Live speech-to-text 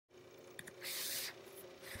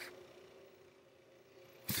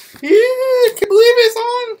Yeah, I can't believe it's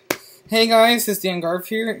on! Hey guys, it's Dan Garf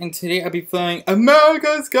here, and today I'll be playing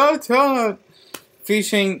America's Got Talent!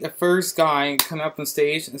 Featuring the first guy coming up on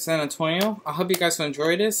stage in San Antonio. I hope you guys will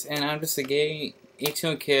enjoy this, and I'm just a gay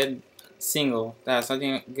 18-year-old kid, single. That's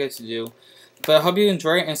nothing good to do. But I hope you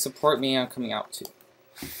enjoy it and support me on coming out too.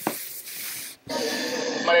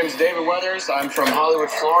 My name is David Weathers. I'm from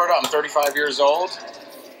Hollywood, Florida. I'm 35 years old.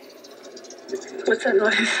 What's that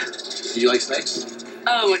noise? Do you like snakes?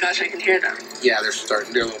 Oh my gosh, I can hear them. Yeah, they're a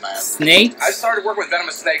little mad. Snakes? I started working with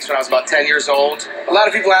venomous snakes when I was about 10 years old. A lot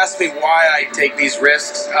of people ask me why I take these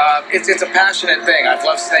risks. It's a passionate thing. I've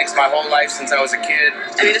loved snakes my whole life since I was a kid.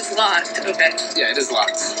 I mean, it's locked. Okay. Yeah, it is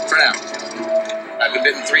locked. For now. I've been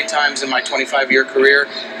bitten 3 times in my 25-year career,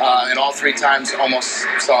 and all 3 times almost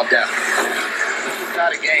saw death. It's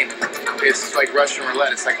not a game. It's like Russian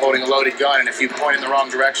roulette. It's like holding a loaded gun, and if you point in the wrong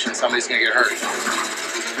direction, somebody's going to get hurt.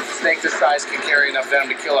 A snake this size can carry enough venom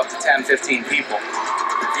to kill up to 10, 15 people.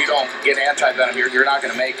 If you don't get anti-venom, you're not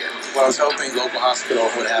going to make it. Well, I was hoping local hospital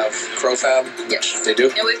would have Crofab. Yes. They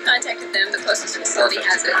do? And we've contacted them. The closest facility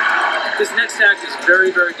has it. This next act is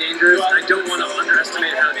very, very dangerous. I don't want to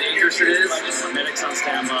underestimate how dangerous it is. Medics on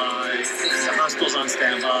standby, hospitals on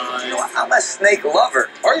standby. You know, I'm a snake lover.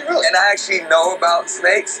 Are you really? And I actually know about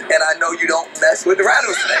snakes, and I know you don't mess with the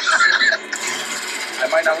rattlesnakes. I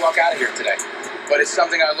might not walk out of here today, but it's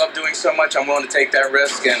something I love doing so much, I'm willing to take that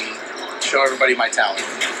risk and show everybody my talent.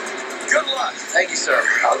 Good luck. Thank you, sir.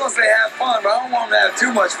 I was going to say have fun, but I don't want them to have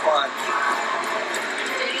too much fun.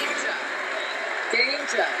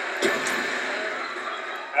 Danger.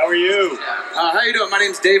 How are you? How you doing? My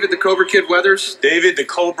name's David, the Cobra Kid Weathers. David, the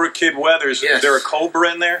Cobra Kid Weathers. Yes. Is there a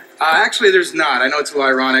cobra in there? Actually, there's not. I know it's a little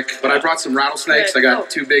ironic, but I brought some rattlesnakes. I got Oh.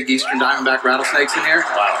 2 big Eastern Diamondback rattlesnakes in here.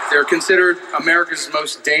 Wow. They're considered America's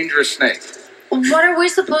most dangerous snake. What are we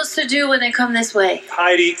supposed to do when they come this way?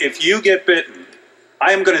 Heidi, if you get bitten,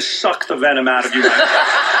 I am going to suck the venom out of you right now.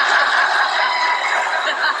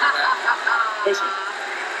 Listen,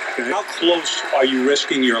 how close are you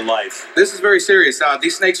risking your life? This is very serious.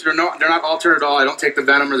 These snakes they're not altered at all. I don't take the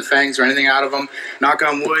venom or the fangs or anything out of them. Knock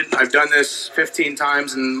on wood. I've done this 15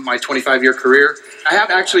 times in my 25-year career. I have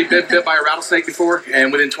actually been bit by a rattlesnake before,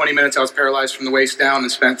 and within 20 minutes I was paralyzed from the waist down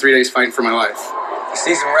and spent 3 days fighting for my life. You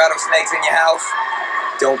see some rattlesnakes in your house?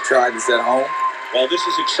 Don't try this at home. Well, this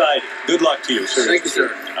is exciting. Good luck to you, sir. Thank you, sir.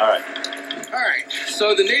 All right. All right,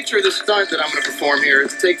 so the nature of this stunt that I'm going to perform here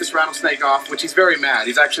is to take this rattlesnake off, which he's very mad.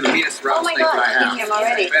 He's actually the meanest rattlesnake that I have. him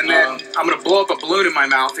already. And then I'm going to blow up a balloon in my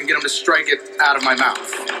mouth and get him to strike it out of my mouth.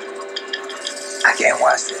 I can't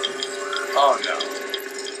watch this. Oh, no.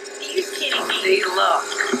 Are you kidding me? See, look.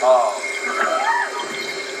 Oh.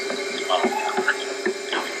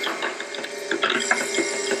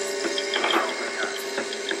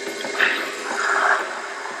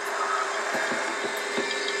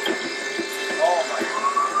 Oh, my God.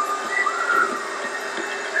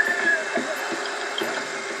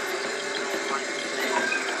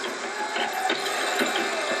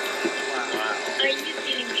 Are you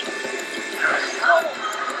kidding me?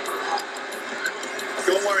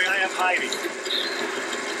 Don't worry, I have Heidi.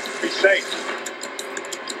 Be safe.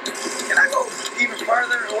 Can I go even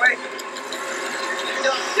further away?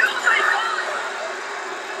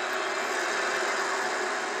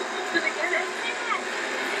 Gonna get it.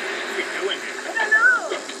 What are you doing here? I don't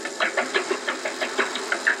know.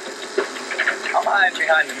 I'm hiding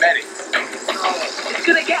behind the medics. It's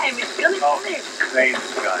gonna get him. It's gonna Oh, get him. same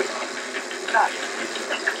guy.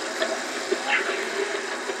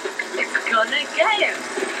 It's gonna get him.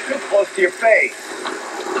 Too close to your face.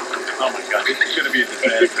 Oh, my God. This is going to be a It's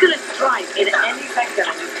disaster. just gonna strike in any second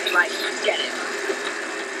and just like get him.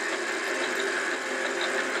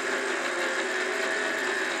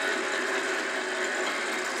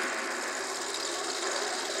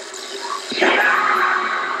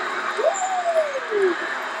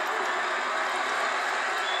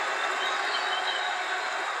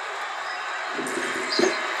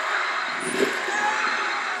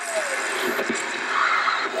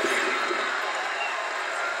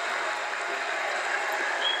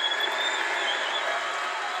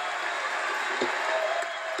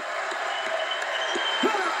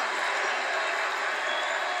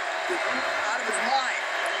 Out of his mind.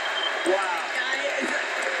 Wow.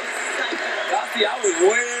 Psycho. Y'all see, I was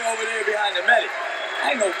way over there behind the medic.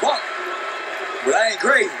 I ain't no punk, but I ain't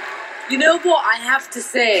crazy. You know what I have to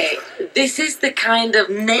say? This is the kind of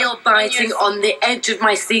nail-biting, on the edge of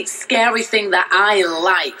my seat, scary thing that I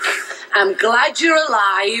like. I'm glad you're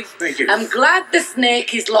alive. Thank you. I'm glad the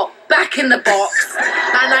snake is locked back in the box.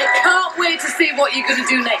 And I can't wait to see what you're going to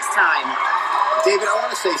do next time. David, I want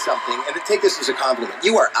to say something, and take this as a compliment.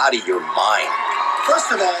 You are out of your mind.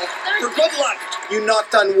 First of all, for good luck, you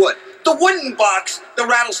knocked on wood. The wooden box the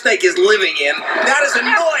rattlesnake is living in, that is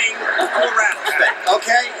annoying for a rattlesnake,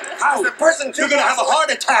 okay? How? The person you're going to have a heart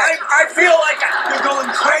attack. I feel like you're going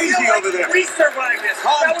crazy over there. We survived this.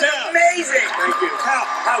 Calm down. That was amazing. Thank you.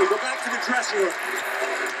 Howie, go back to the dressing room.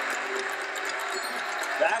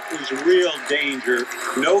 That was real danger.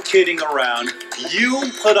 No kidding around. You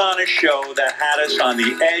put on a show that had us on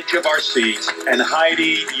the edge of our seats, and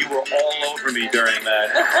Heidi, you were all over me during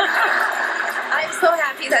that. I'm so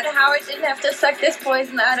happy that Howard didn't have to suck this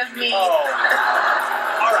poison out of me. Oh.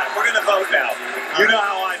 All right, we're going to vote now. You know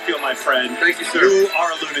how I feel, my friend. Thank you, sir. You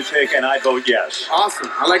are a lunatic, and I vote yes. Awesome.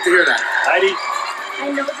 I like to hear that. Heidi?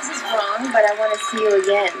 I know this is wrong, but I want to see you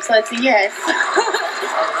again, so it's a yes. All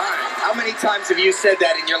right. How many times have you said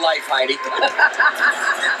that in your life, Heidi?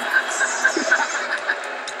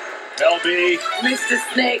 LB? Mr.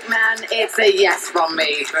 Snake Man, it's a yes from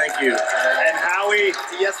me. Thank you. And Howie?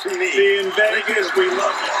 It's a yes from me. See you in Vegas. We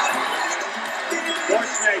love you. More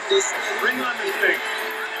snakes. Bring on the snake.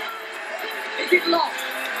 It's long.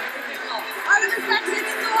 I was actually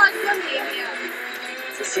still on something here.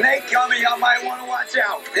 The snake coming, I might want to watch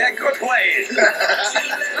out. Yeah, good play.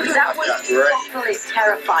 That was properly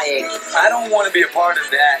terrifying. I don't want to be a part of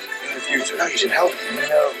that in the future. No, you should help. You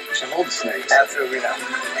know, you should hold the snakes. Absolutely not.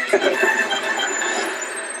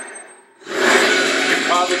 You'd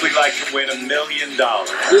probably like to win $1 million.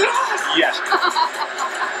 Yes.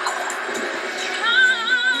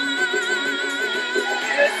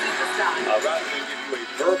 Rather than give you a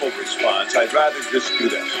verbal response, I'd rather just do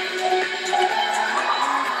this.